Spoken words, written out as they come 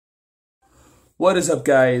What is up,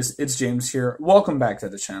 guys? It's James here. Welcome back to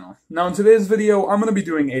the channel. Now in today's video, I'm going to be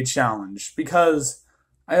doing a challenge because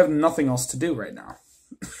I have nothing else to do right now.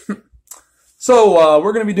 So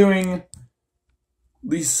we're going to be doing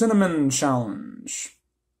the cinnamon challenge.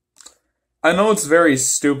 I know it's very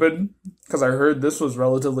stupid because I heard this was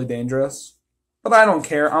relatively dangerous, but I don't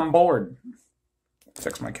care. I'm bored.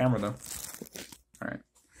 Fix my camera though. Alright.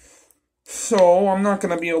 So, I'm not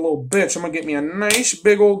going to be a little bitch. I'm going to get me a nice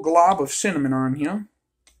big old glob of cinnamon on here.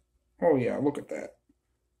 Oh yeah, look at that.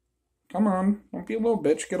 Come on, don't be a little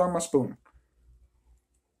bitch. Get on my spoon.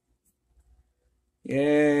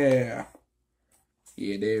 Yeah.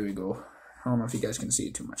 Yeah, there we go. I don't know if you guys can see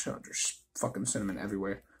it too much. Oh, there's fucking cinnamon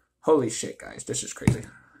everywhere. Holy shit, guys. This is crazy.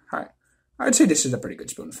 Alright. I'd say this is a pretty good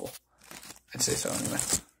spoonful. I'd say so, anyway.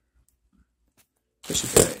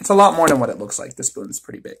 It's a lot more than what it looks like. This spoon is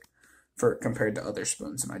pretty big compared to other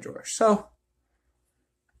spoons in my drawer. So,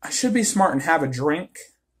 I should be smart and have a drink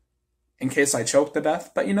in case I choke to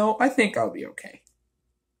death. But, you know, I think I'll be okay.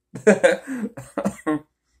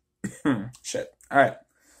 Shit. Alright.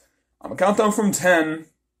 I'm going to count down from 10,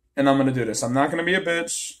 and I'm going to do this. I'm not going to be a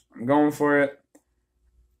bitch. I'm going for it.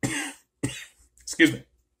 Excuse me.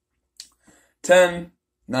 10,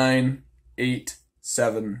 9, 8,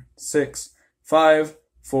 7, 6, 5,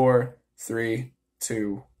 4, 3,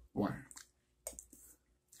 2, 1.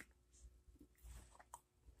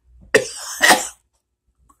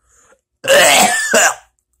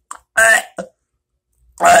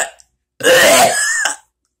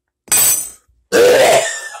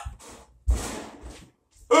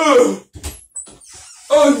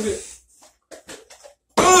 Oh shit.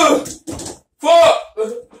 Fuck.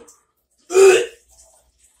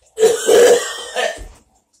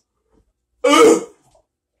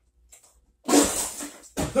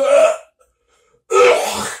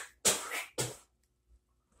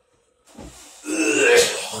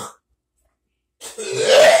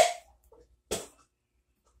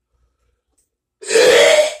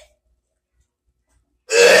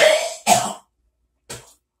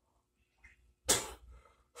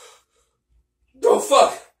 Oh,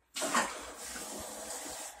 fuck.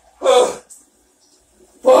 Oh,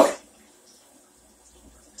 fuck.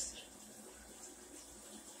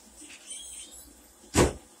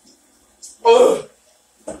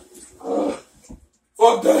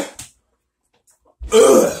 Fuck that.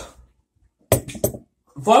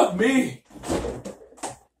 Fuck me.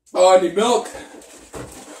 Oh, I need milk.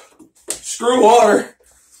 Screw water.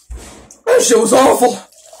 That shit was awful.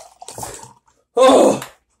 Oh.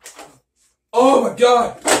 Oh my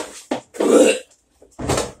god.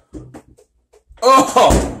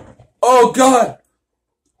 Oh. Oh god.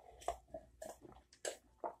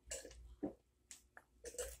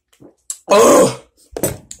 Oh.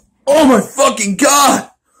 Oh my fucking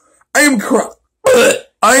god. I am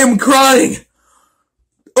crying.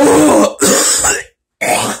 Oh.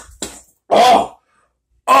 Oh.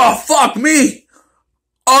 Oh, fuck me.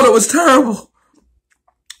 Oh, that was terrible.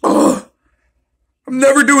 Oh. I'm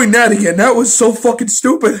never doing that again. That was so fucking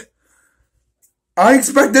stupid. I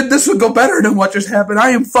expected this would go better than what just happened.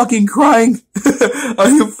 I am fucking crying.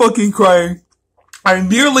 I am fucking crying. I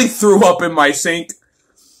nearly threw up in my sink.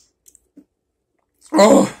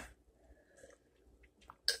 Oh.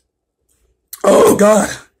 Oh, God.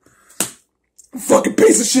 Fucking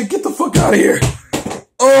piece of shit. Get the fuck out of here.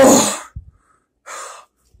 Oh.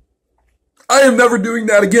 I am never doing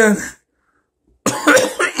that again.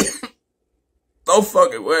 No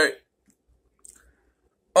fucking way.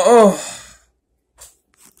 Oh.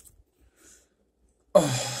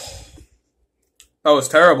 Oh. That was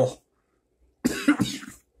terrible.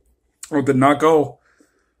 It did not go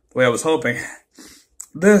the way I was hoping.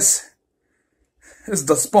 This is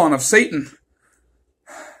the spawn of Satan.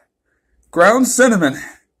 Ground cinnamon.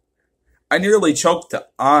 I nearly choked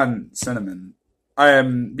on cinnamon. I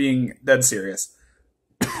am being dead serious.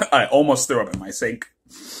 I almost threw up in my sink.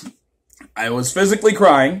 I was physically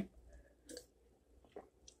crying.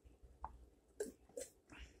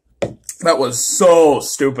 That was so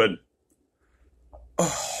stupid.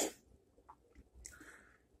 Oh.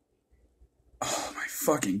 Oh my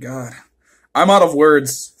fucking god. I'm out of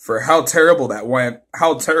words for how terrible that went.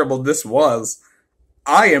 How terrible this was.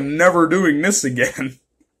 I am never doing this again.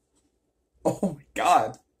 Oh my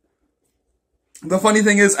god. The funny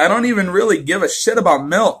thing is, I don't even really give a shit about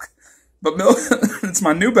milk. But milk, it's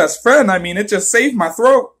my new best friend. I mean, it just saved my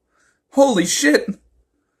throat. Holy shit.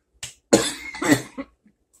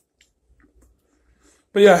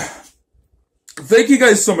 But yeah, thank you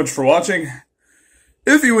guys so much for watching.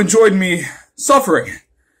 If you enjoyed me suffering,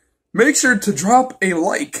 make sure to drop a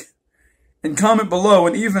like and comment below,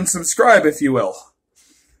 and even subscribe if you will.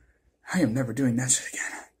 I am never doing that shit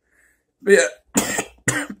again. But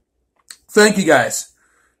yeah, thank you guys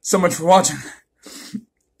so much for watching,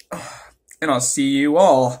 and I'll see you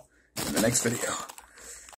all in the next video.